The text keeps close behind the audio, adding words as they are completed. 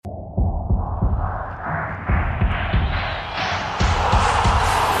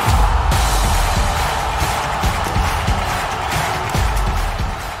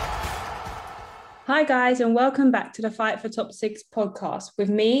Hi, guys, and welcome back to the Fight for Top Six podcast with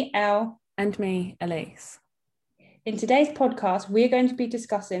me, Elle. And me, Elise. In today's podcast, we're going to be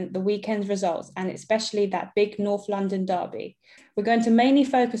discussing the weekend's results and especially that big North London derby. We're going to mainly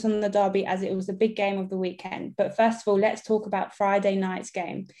focus on the derby as it was the big game of the weekend. But first of all, let's talk about Friday night's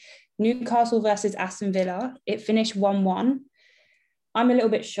game. Newcastle versus Aston Villa. It finished 1-1. I'm a little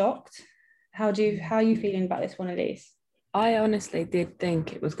bit shocked. How are you feeling about this one, Elise? I honestly did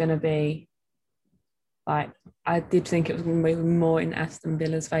think it was going to be I did think it was going to be more in Aston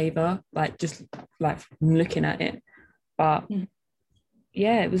Villa's favour, just looking at it. But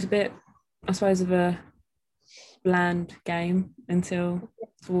yeah, it was a bit, I suppose, of a bland game until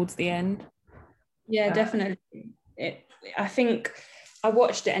towards the end. Yeah, definitely. I think I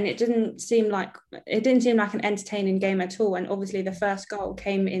watched it and it didn't seem like an entertaining game at all. And obviously the first goal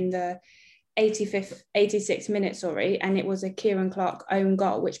came in the 86th minute, and it was a Kieran Clark own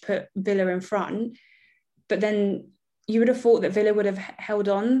goal, which put Villa in front. But then you would have thought that Villa would have held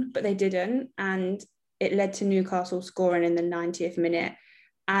on, but they didn't. And it led to Newcastle scoring in the 90th minute.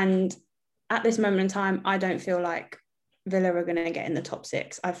 And at this moment in time, I don't feel like Villa are going to get in the top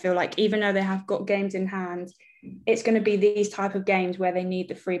six. I feel like even though they have got games in hand, it's going to be these type of games where they need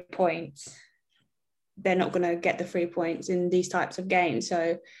the 3 points. They're not going to get the 3 points in these types of games.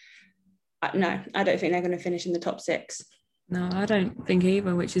 So, no, I don't think they're going to finish in the top six. No, I don't think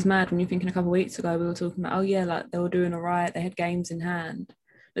either, which is mad when you're thinking a couple of weeks ago we were talking about, they were doing all right, they had games in hand.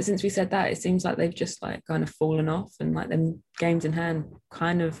 But since we said that, it seems like they've just kind of fallen off, and them games in hand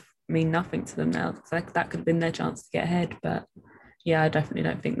kind of mean nothing to them now. That could have been their chance to get ahead. But yeah, I definitely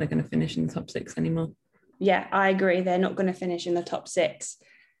don't think they're going to finish in the top six anymore. Yeah, I agree. They're not going to finish in the top six.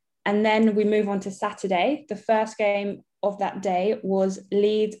 And then we move on to Saturday. The first game of that day was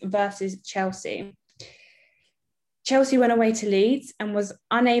Leeds versus Chelsea. Chelsea went away to Leeds and was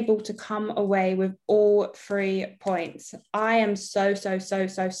unable to come away with all 3 points. I am so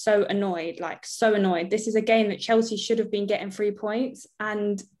annoyed, so annoyed. This is a game that Chelsea should have been getting 3 points.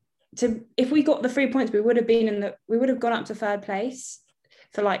 And if we got the 3 points, we would have gone up to third place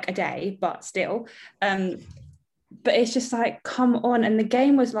for a day, but still. But it's just come on. And the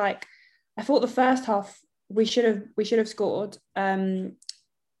game was I thought the first half we should have scored.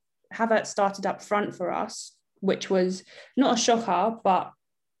 Havertz started up front for us, which was not a shocker, but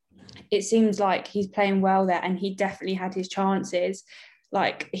it seems like he's playing well there and he definitely had his chances.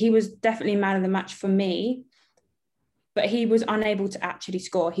 He was definitely man of the match for me, but he was unable to actually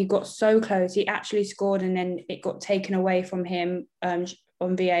score. He got so close. He actually scored and then it got taken away from him on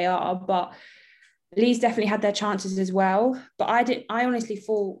VAR. But Leeds definitely had their chances as well. But I honestly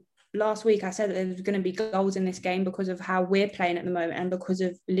thought last week I said that there was going to be goals in this game because of how we're playing at the moment and because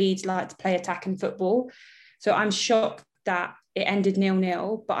of Leeds like to play attacking football. So I'm shocked that it ended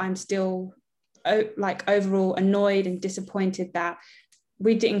 0-0, but I'm still overall annoyed and disappointed that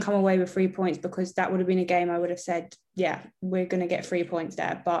we didn't come away with 3 points, because that would have been a game I would have said, yeah, we're going to get 3 points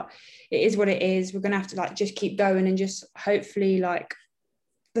there. But it is what it is. We're going to have to just keep going and just hopefully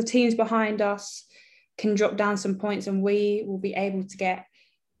the teams behind us can drop down some points and we will be able to get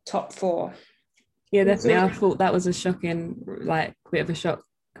top 4. Yeah, definitely. I thought that was a shocking, bit of a shock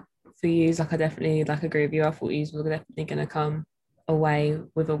for you. I definitely agree with you. I thought you were definitely going to come away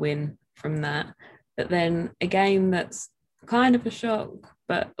with a win from that. But then a game that's kind of a shock,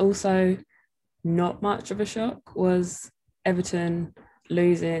 but also not much of a shock, was Everton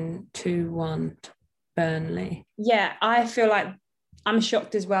losing 2-1 to Burnley. Yeah, I feel like I'm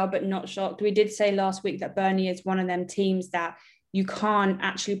shocked as well, but not shocked. We did say last week that Burnley is one of them teams that you can't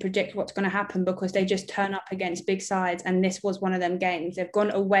actually predict what's going to happen because they just turn up against big sides. And this was one of them games. They've gone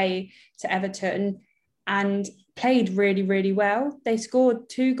away to Everton and played really, really well. They scored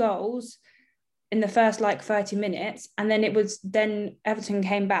 2 goals in the first 30 minutes. And then Everton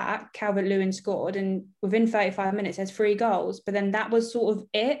came back, Calvert-Lewin scored, and within 35 minutes, there's 3 goals. But then that was sort of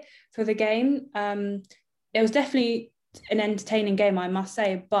it for the game. It was definitely an entertaining game, I must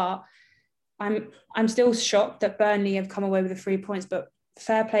say, but I'm still shocked that Burnley have come away with the 3 points, but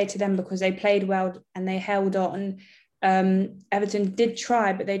fair play to them because they played well and they held on. Everton did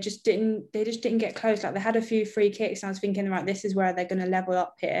try, but they just didn't get close. They had a few free kicks and I was thinking, right, this is where they're going to level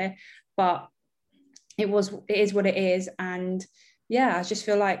up here. But it is what it is. And yeah, I just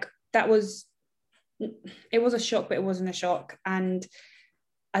feel like it was a shock, but it wasn't a shock. And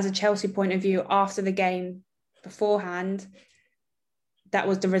as a Chelsea point of view, after the game beforehand, that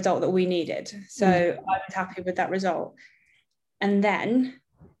was the result that we needed. So I was happy with that result. And then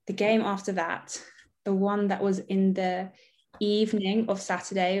the game after that, the one that was in the evening of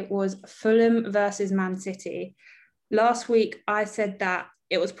Saturday, was Fulham versus Man City. Last week, I said that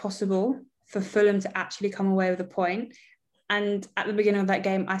it was possible for Fulham to actually come away with a point. And at the beginning of that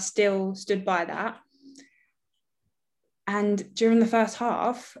game, I still stood by that. And during the first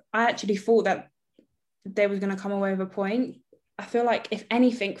half, I actually thought that they was going to come away with a point. I feel like, if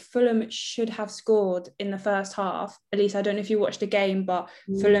anything, Fulham should have scored in the first half. At least, I don't know if you watched the game, but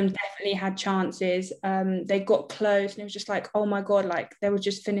Fulham definitely had chances. They got close, and it was just like, oh my God, like they were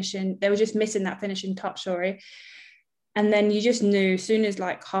just missing that finishing touch, sorry. And then you just knew as soon as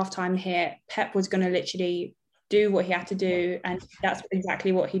like halftime hit, Pep was going to literally do what he had to do, and that's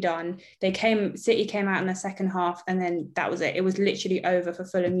exactly what he done. City came out in the second half, and then that was it. It was literally over for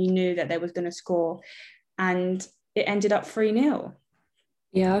Fulham. You knew that they was going to score, and it ended up 3-0.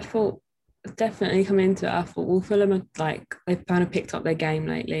 Yeah, I thought definitely coming into it, I thought, well, Fulham are like, they've kind of picked up their game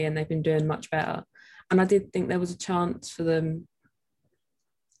lately and they've been doing much better. And I did think there was a chance for them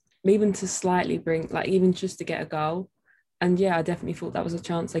even to slightly bring, like even just to get a goal. And yeah, I definitely thought that was a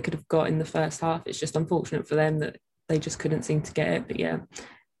chance they could have got in the first half. It's just unfortunate for them that they just couldn't seem to get it. But yeah,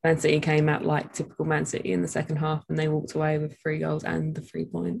 Man City came out like typical Man City in the second half, and they walked away with 3 goals and the 3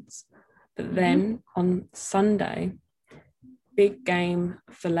 points. But then on Sunday, big game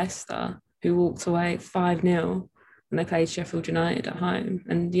for Leicester, who walked away 5-0, and they played Sheffield United at home.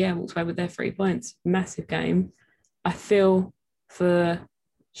 And yeah, walked away with their 3 points. Massive game. I feel for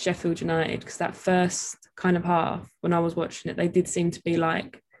Sheffield United, because that first kind of half, when I was watching it, they did seem to be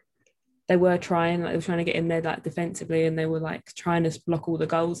like, they were trying to get in there like defensively, and they were like trying to block all the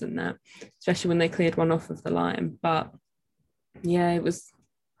goals in that, especially when they cleared one off of the line. But yeah, it was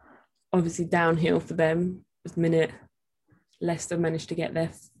obviously downhill for them. The minute Leicester managed to get their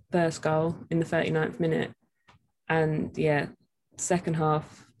first goal in the 39th minute, and yeah, second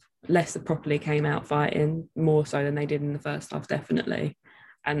half Leicester properly came out fighting, more so than they did in the first half, definitely,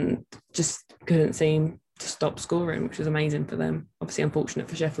 and just couldn't seem to stop scoring, which was amazing for them. Obviously unfortunate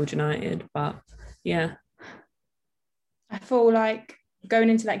for Sheffield United, but yeah. I feel like going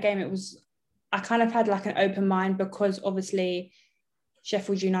into that game, I kind of had like an open mind, because obviously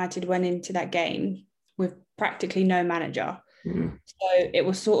Sheffield United went into that game with practically no manager. So it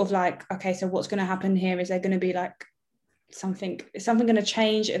was sort of like, okay, so what's going to happen here? Is there going to be like is something going to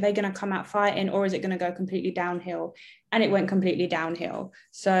change? Are they going to come out fighting, or is it going to go completely downhill? And it went completely downhill.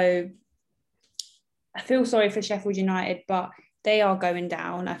 So I feel sorry for Sheffield United, but they are going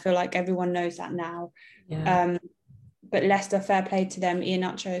down. I feel like everyone knows that now. Yeah. But Leicester, fair play to them.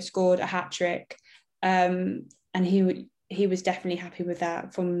 Iheanacho scored a hat-trick, and he was definitely happy with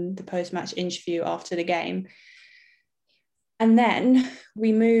that from the post-match interview after the game. And then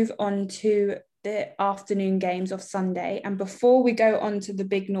we move on to the afternoon games of Sunday. And before we go on to the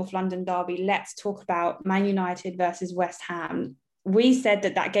big North London derby, let's talk about Man United versus West Ham. We said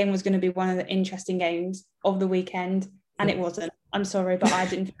that game was going to be one of the interesting games of the weekend, and it wasn't. I'm sorry, but I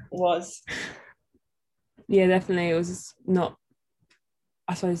didn't think it was. Yeah, definitely. It was not,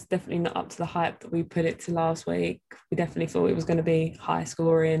 I suppose, definitely not up to the hype that we put it to last week. We definitely thought it was going to be high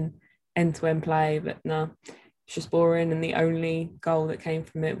scoring, end-to-end play, but no, it's just boring. And the only goal that came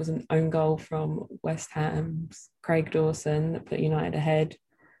from it was an own goal from West Ham's Craig Dawson that put United ahead.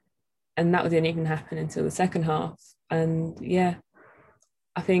 And that didn't even happen until the second half. And yeah,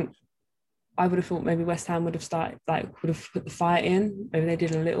 I think I would have thought maybe West Ham would have put the fight in. Maybe they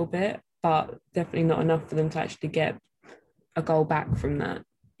did a little bit, but definitely not enough for them to actually get a goal back from that.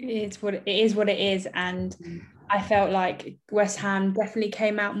 It is what it is. And I felt like West Ham definitely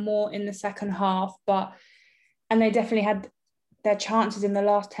came out more in the second half, and they definitely had their chances in the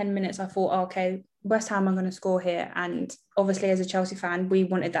last 10 minutes. I thought, oh, okay, West Ham are going to score here. And obviously, as a Chelsea fan, we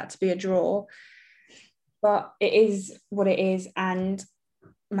wanted that to be a draw. But it is what it is. And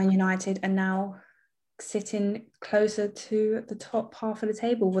Man United are now sitting closer to the top half of the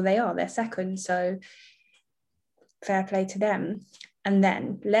table. Well, they're second. So fair play to them. And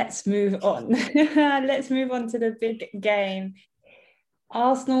then let's move on. Let's move on to the big game.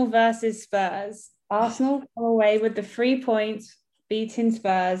 Arsenal versus Spurs. Arsenal come away with the 3 points, beating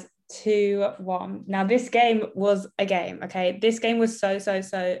Spurs 2-1. Now, this game was a game, okay? This game was so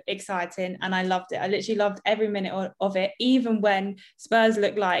exciting, and I loved it. I literally loved every minute of it, even when Spurs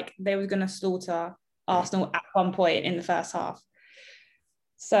looked like they were going to slaughter Arsenal at one point in the first half.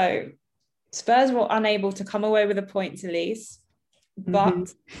 So Spurs were unable to come away with a point to least,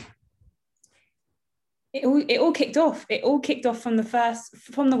 but it all kicked off. It all kicked off from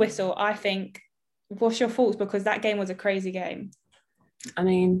the whistle, I think. What's your thoughts? Because that game was a crazy game. I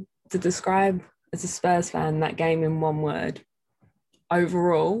mean, to describe as a Spurs fan that game in one word,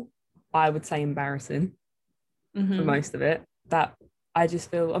 overall, I would say embarrassing for most of it. That I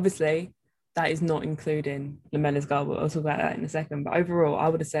just feel, obviously, that is not including Lamella's goal, but I'll talk about that in a second. But overall, I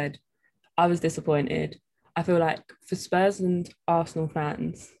would have said I was disappointed. I feel like for Spurs and Arsenal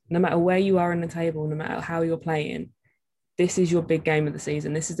fans, no matter where you are in the table, no matter how you're playing, this is your big game of the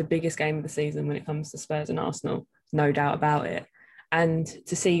season. This is the biggest game of the season when it comes to Spurs and Arsenal, no doubt about it. And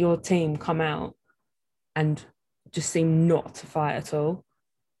to see your team come out and just seem not to fight at all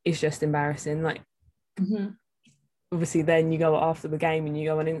is just embarrassing. Like, obviously, then you go after the game and you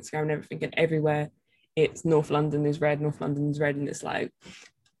go on Instagram and everything, and everywhere it's North London is red, North London is red. And it's like,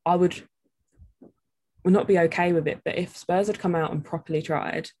 I would not be okay with it. But if Spurs had come out and properly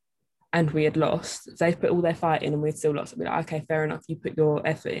tried and we had lost, if they put all their fight in and we'd still lost, I'd be like, okay, fair enough, you put your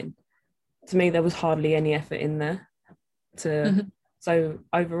effort in. To me, there was hardly any effort in there. So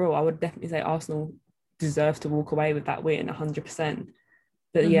overall, I would definitely say Arsenal deserve to walk away with that win 100%.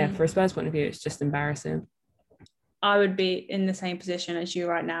 But yeah, for a Spurs point of view, it's just embarrassing. I would be in the same position as you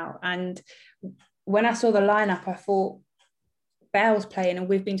right now. And when I saw the lineup, I thought Bale's playing, and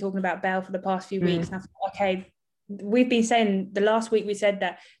we've been talking about Bale for the past few weeks. And I thought, okay, we've been saying the last week we said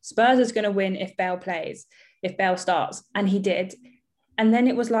that Spurs is going to win if Bale plays, if Bale starts, and he did. And then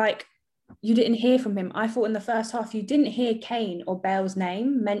it was like, you didn't hear from him. I thought in the first half, you didn't hear Kane or Bale's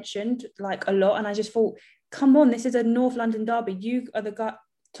name mentioned like a lot. And I just thought, come on, this is a North London derby. You are the guy,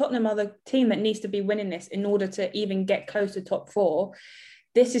 Tottenham are the team that needs to be winning this in order to even get close to top four.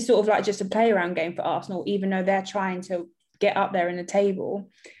 This is sort of like just a play around game for Arsenal, even though they're trying to get up there in the table.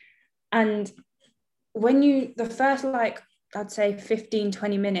 And when the first, like, I'd say 15,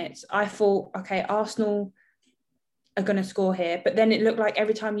 20 minutes, I thought, okay, Arsenal are going to score here. But then it looked like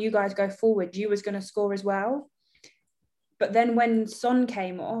every time you guys go forward, you was going to score as well. But then when Son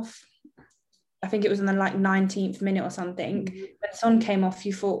came off, I think it was in the like 19th minute or something, when Son came off,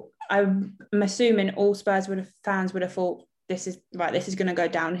 you thought, I'm assuming all Spurs fans would have thought, this is going to go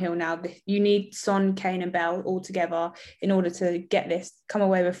downhill now. You need Son, Kane and Bale all together in order to get this, come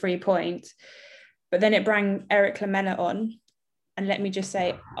away with 3 points. But then it brought Eric Lamela on. And let me just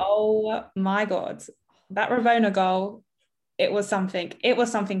say, oh my God, that Ravona goal, it was something. It was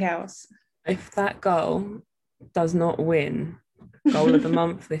something else. If that goal does not win goal of the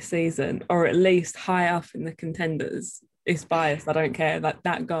month this season, or at least high up in the contenders, it's biased, I don't care. Like,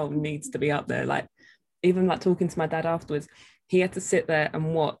 that goal needs to be up there. Like, even like talking to my dad afterwards, he had to sit there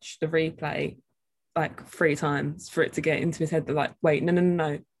and watch the replay like 3 times for it to get into his head that, like, wait,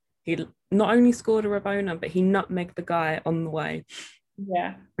 no. He not only scored a Rabona, but he nutmegged the guy on the way.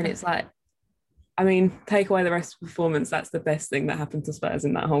 Yeah. And it's like, I mean, take away the rest of the performance, that's the best thing that happened to Spurs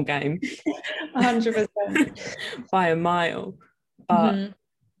in that whole game. 100%. But a mile. But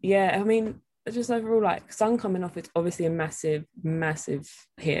yeah, I mean, just overall, like, Son coming off, it's obviously a massive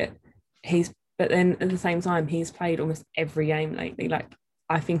hit. But then at the same time, he's played almost every game lately. Like,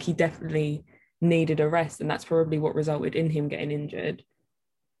 I think he definitely needed a rest, and that's probably what resulted in him getting injured.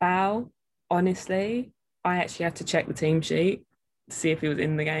 Bale, honestly, I actually had to check the team sheet to see if he was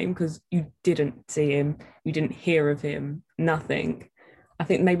in the game, because you didn't see him, you didn't hear of him, nothing. I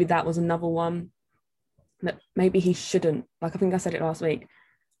think maybe that was another one that maybe he shouldn't, like, I think I said it last week,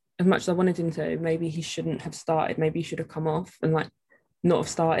 as much as I wanted him to, maybe he shouldn't have started. Maybe he should have come off and like not have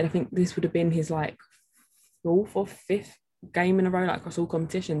started. I think this would have been his like 4th or 5th game in a row, like across all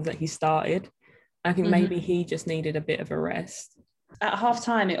competitions, that he started. I think maybe he just needed a bit of a rest. At half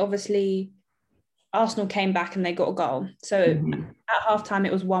time, it obviously, Arsenal came back and they got a goal. So at half time,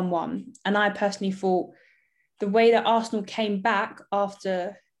 it was 1-1. And I personally thought the way that Arsenal came back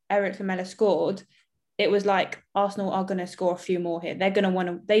after Eric Lamela scored, it was like Arsenal are going to score a few more here. They're going to want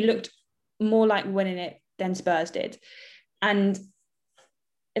to, they looked more like winning it than Spurs did. And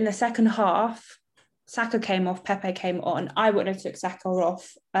in the second half, Saka came off, Pepe came on. I would have took Saka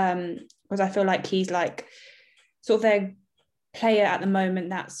off because I feel like he's like sort of their player at the moment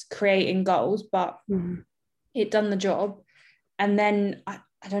that's creating goals, but it done the job. And then I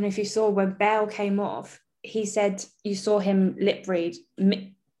don't know if you saw when Bale came off, he said you saw him lip read.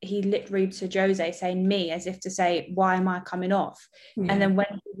 He lip read to Jose saying me, as if to say, why am I coming off? Yeah. And then when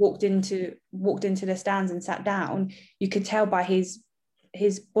he walked into the stands and sat down, you could tell by his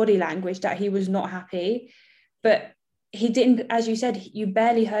body language that he was not happy. But he didn't, as you said, you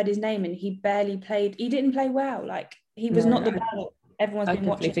barely heard his name and he barely played. He didn't play well. Like, he was not the ball everyone's been watching.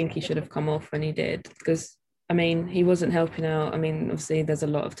 I definitely think he should have come off when he did, because, I mean, he wasn't helping out. I mean, obviously there's a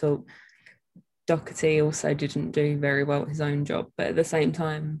lot of talk. Doherty also didn't do very well at his own job, but at the same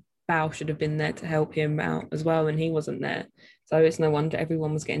time, Bale should have been there to help him out as well, and he wasn't there. So it's no wonder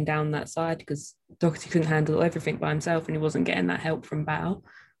everyone was getting down that side, because Doherty couldn't handle everything by himself and he wasn't getting that help from Bale.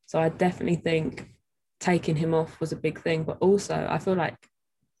 So I definitely think taking him off was a big thing. But also, I feel like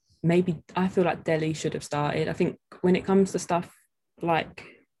Dele should have started. I think when it comes to stuff like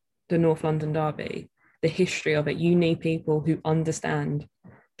the North London derby, the history of it, you need people who understand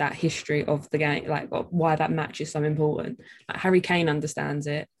that history of the game, like why that match is so important. Like Harry Kane understands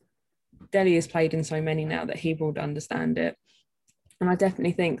it. Dele has played in so many now that he would understand it. And I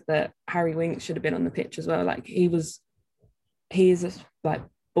definitely think that Harry Winks should have been on the pitch as well. Like he is a, like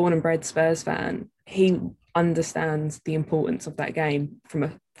born and bred Spurs fan. He understands the importance of that game from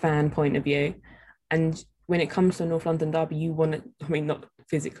a fan point of view. And when it comes to North London derby, you want to, I mean, not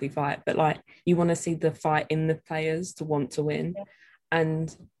physically fight, but like you want to see the fight in the players to want to win. Yeah.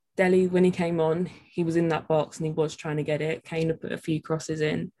 And Dele, when he came on, he was in that box and he was trying to get it. Kane had put a few crosses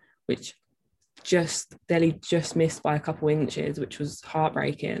in, which Dele just missed by a couple inches, which was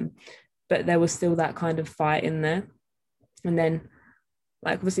heartbreaking. But there was still that kind of fight in there. And then,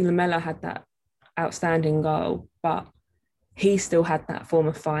 like, obviously Lamela had that outstanding goal, but he still had that form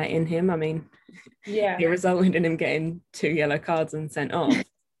of fight in him. I mean, yeah, it resulted in him getting 2 yellow cards and sent off,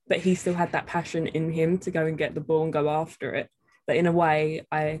 but he still had that passion in him to go and get the ball and go after it. But in a way,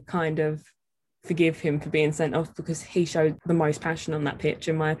 I kind of forgive him for being sent off because he showed the most passion on that pitch,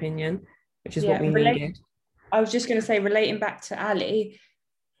 in my opinion, which is what we needed. I was just going to say, relating back to Ali,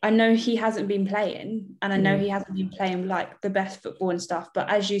 I know he hasn't been playing, and I know he hasn't been playing like the best football and stuff, but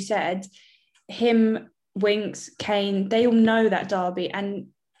as you said, him, Winks, Kane, they all know that derby, and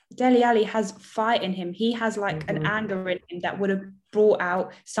Dele Alli has fight in him. He has like an anger in him that would have brought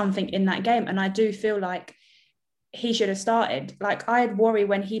out something in that game, and I do feel like he should have started. Like I'd worry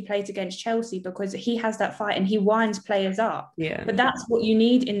when he plays against Chelsea because he has that fight and he winds players up. Yeah. But that's what you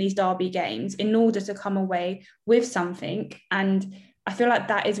need in these derby games in order to come away with something. And I feel like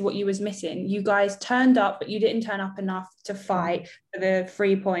that is what you was missing. You guys turned up, but you didn't turn up enough to fight for the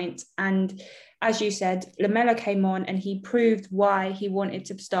 3 points. And as you said, Lamela came on and he proved why he wanted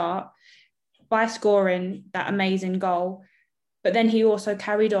to start by scoring that amazing goal. But then he also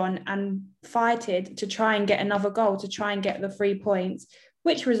carried on and fighted to try and get another goal, to try and get the 3 points,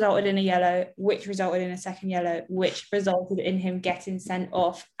 which resulted in a yellow, which resulted in a second yellow, which resulted in him getting sent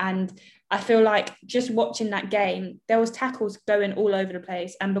off. And I feel like just watching that game, there was tackles going all over the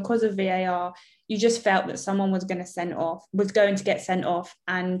place. And because of VAR, you just felt that someone was going to get sent off.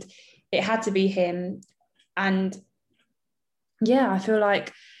 And it had to be him. And yeah, I feel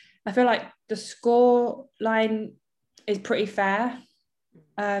like the score line is pretty fair,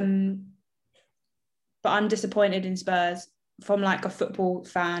 but I'm disappointed in Spurs. From like a football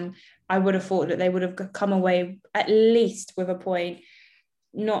fan, I would have thought that they would have come away at least with a point,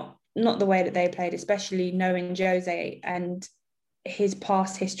 not the way that they played, especially knowing Jose and his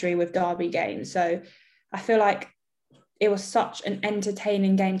past history with derby games. So I feel like it was such an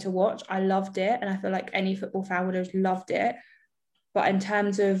entertaining game to watch. I loved it, and I feel like any football fan would have loved it. But in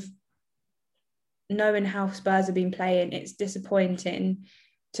terms of knowing how Spurs have been playing, it's disappointing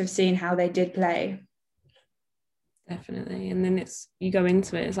to have seen how they did play. Definitely. And then you go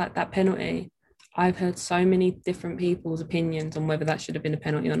into it, it's like that penalty. I've heard so many different people's opinions on whether that should have been a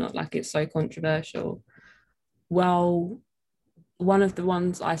penalty or not. Like, it's so controversial. Well, one of the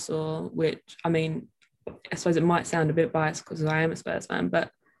ones I saw, which, I mean, I suppose it might sound a bit biased because I am a Spurs fan,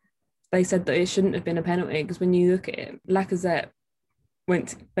 but they said that it shouldn't have been a penalty because when you look at it, Lacazette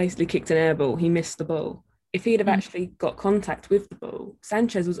basically kicked an air ball. He missed the ball. If he'd have actually got contact with the ball,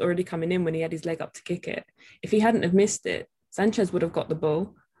 Sanchez was already coming in when he had his leg up to kick it. If he hadn't have missed it, Sanchez would have got the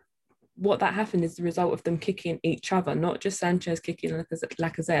ball. What that happened is the result of them kicking each other, not just Sanchez kicking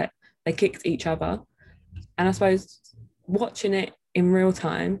Lacazette. They kicked each other. And I suppose watching it in real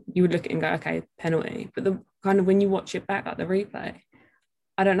time, you would look at it and go, okay, penalty. But the kind of when you watch it back at the replay,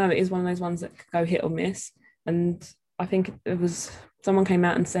 I don't know, it is one of those ones that could go hit or miss. And I think it was someone came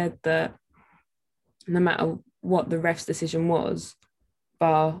out and said that no matter what the ref's decision was,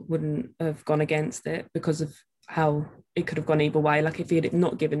 VAR wouldn't have gone against it because of how it could have gone either way. Like if he had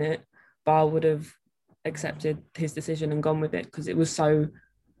not given it, VAR would have accepted his decision and gone with it because it was so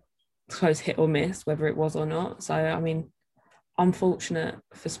close hit or miss, whether it was or not. So, I mean, unfortunate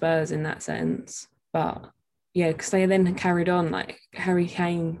for Spurs in that sense. But yeah, because they then carried on, like Harry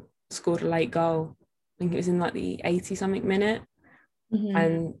Kane scored a late goal. I think it was in like the 80-something minute.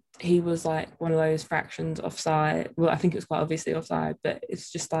 And he was like one of those fractions offside. Well, I think it was quite obviously offside, but it's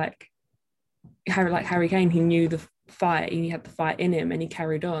just like Harry Kane, he knew the fight, he had the fight in him and he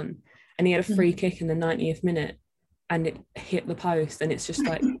carried on. And he had a free kick in the 90th minute and it hit the post. And it's just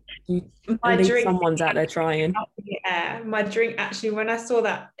like, someone's out there trying. Yeah, my drink actually, when I saw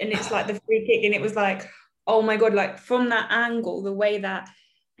that and it's like the free kick and it was like, oh my God, like from that angle, the way that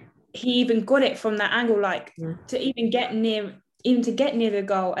he even got it from that angle, like to even get near even to get near the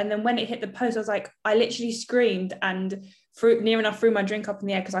goal. And then when it hit the post, I was like, I literally screamed and near enough threw my drink up in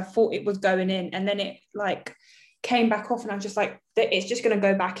the air because I thought it was going in. And then it like came back off, and I was just like, it's just going to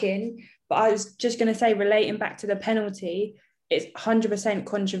go back in. But I was just going to say, relating back to the penalty, it's 100%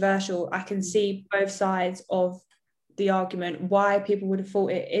 controversial. I can see both sides of the argument, why people would have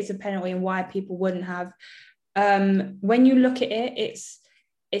thought it is a penalty and why people wouldn't have. When you look at it,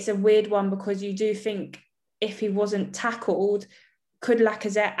 it's a weird one, because you do think, if he wasn't tackled, could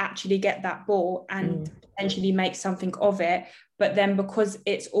Lacazette actually get that ball and potentially make something of it? But then because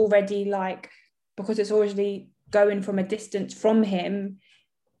it's already going from a distance from him,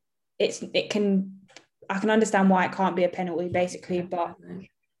 I can understand why it can't be a penalty, basically. But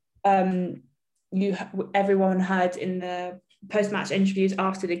everyone heard in the post-match interviews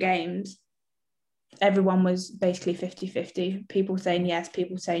after the games, everyone was basically 50-50, people saying yes,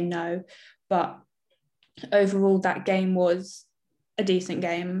 people saying no. But overall, that game was a decent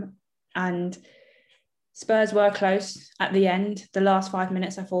game, and Spurs were close at the end. The last 5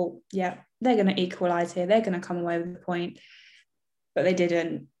 minutes, I thought, yeah, they're going to equalise here, they're going to come away with the point, but they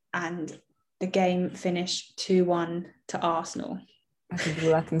didn't, and the game finished 2-1 to Arsenal. I think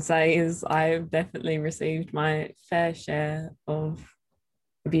all I can say is I've definitely received my fair share of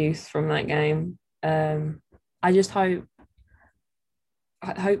abuse from that game. I just hope,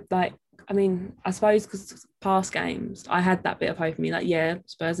 like, I mean, I suppose because past games, I had that bit of hope in me, like, yeah,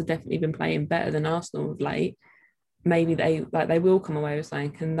 Spurs have definitely been playing better than Arsenal of late. Maybe they will come away with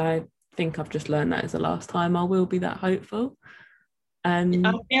something, and I think I've just learned that is the last time I will be that hopeful. I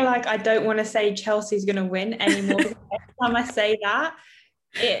feel like I don't want to say Chelsea's going to win anymore, because every time I say that,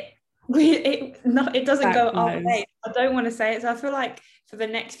 it doesn't go our way. I don't want to say it. So I feel like for the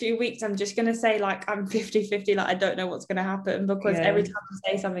next few weeks, I'm just going to say, like, I'm 50-50, like I don't know what's going to happen, because every time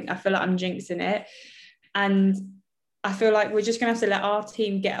I say something, I feel like I'm jinxing it. And I feel like we're just going to have to let our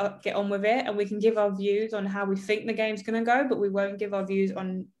team get on with it, and we can give our views on how we think the game's going to go, but we won't give our views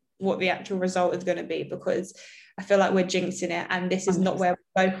on what the actual result is going to be, because I feel like we're jinxing it, and this is not where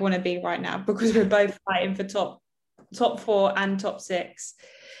we both want to be right now, because we're both fighting for top 4 and top 6.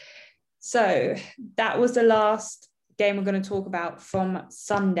 So that was the last game we're going to talk about from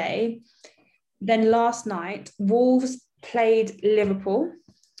Sunday. Then last night, Wolves played Liverpool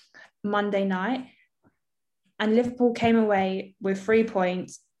Monday night, and Liverpool came away with 3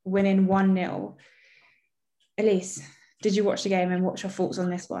 points, winning 1-0. Elise, did you watch the game, and what's your thoughts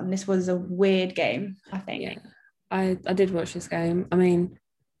on this one? This was a weird game, I think. Yeah, I did watch this game. I mean,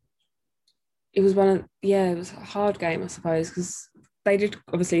 it was it was a hard game, I suppose, because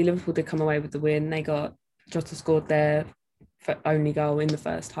Liverpool did come away with the win. They got Jota scored their only goal in the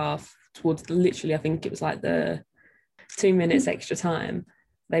first half towards literally, I think it was like the 2 minutes extra time.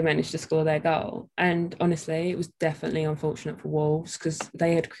 They managed to score their goal. And honestly, it was definitely unfortunate for Wolves, because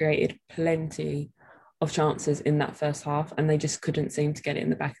they had created plenty of chances in that first half, and they just couldn't seem to get it in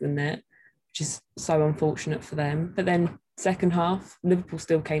the back of the net, which is so unfortunate for them. But then second half, Liverpool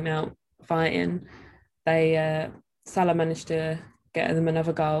still came out fighting. Salah managed to get them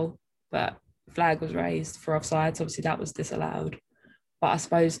another goal, but flag was raised for offside, so obviously that was disallowed. But I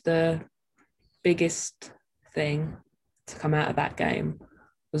suppose the biggest thing to come out of that game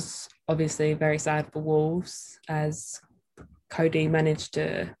was obviously very sad for Wolves, as Cody managed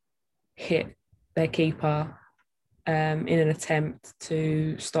to hit their keeper in an attempt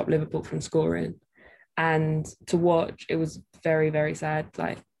to stop Liverpool from scoring. And to watch, it was very, very sad.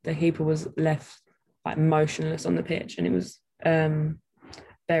 Like, the keeper was left like motionless on the pitch, and it was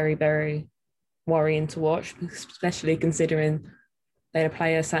very, very worrying to watch, especially considering they had a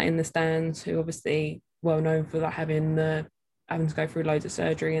player sat in the stands who obviously well known for like having to go through loads of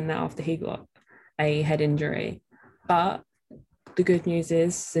surgery and that after he got a head injury. But the good news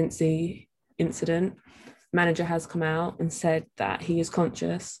is, since the incident, manager has come out and said that he is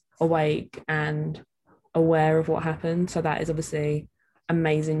conscious, awake, and aware of what happened. So that is obviously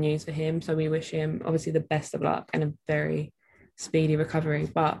amazing news for him. So we wish him obviously the best of luck and a very speedy recovery.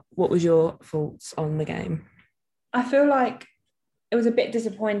 But what was your thoughts on the game? I feel like it was a bit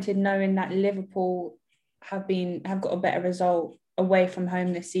disappointed knowing that Liverpool have got a better result away from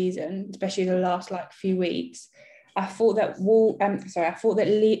home this season, especially the last few weeks. I thought that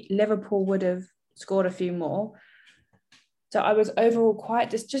Liverpool would have scored a few more. So I was overall I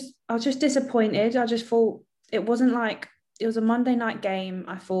was just disappointed. I just thought it wasn't like, it was a Monday night game.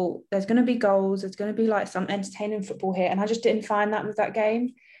 I thought there's going to be goals, there's going to be like some entertaining football here, and I just didn't find that with that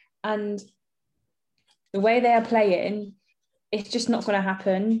game. And the way they are playing, it's just not going to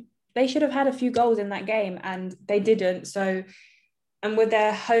happen. They should have had a few goals in that game, and they didn't. So, and with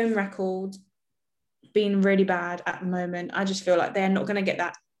their home record, been really bad at the moment. I just feel like they're not going to get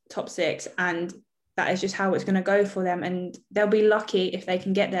that top 6, and that is just how it's going to go for them. And they'll be lucky if they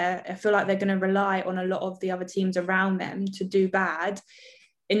can get there. I feel like they're going to rely on a lot of the other teams around them to do bad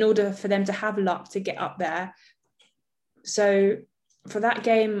in order for them to have luck to get up there. So for that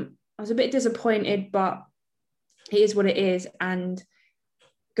game, I was a bit disappointed, but it is what it is. And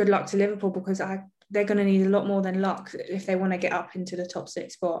good luck to Liverpool, because they're going to need a lot more than luck if they want to get up into the top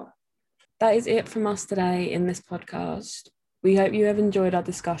 6 spot. That is it from us today in this podcast. We hope you have enjoyed our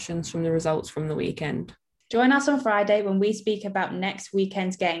discussions from the results from the weekend. Join us on Friday when we speak about next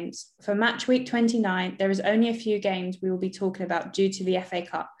weekend's games. For match week 29, there is only a few games we will be talking about due to the FA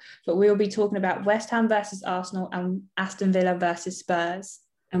Cup, but we will be talking about West Ham versus Arsenal and Aston Villa versus Spurs.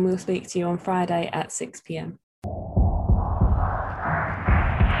 And we'll speak to you on Friday at 6 p.m.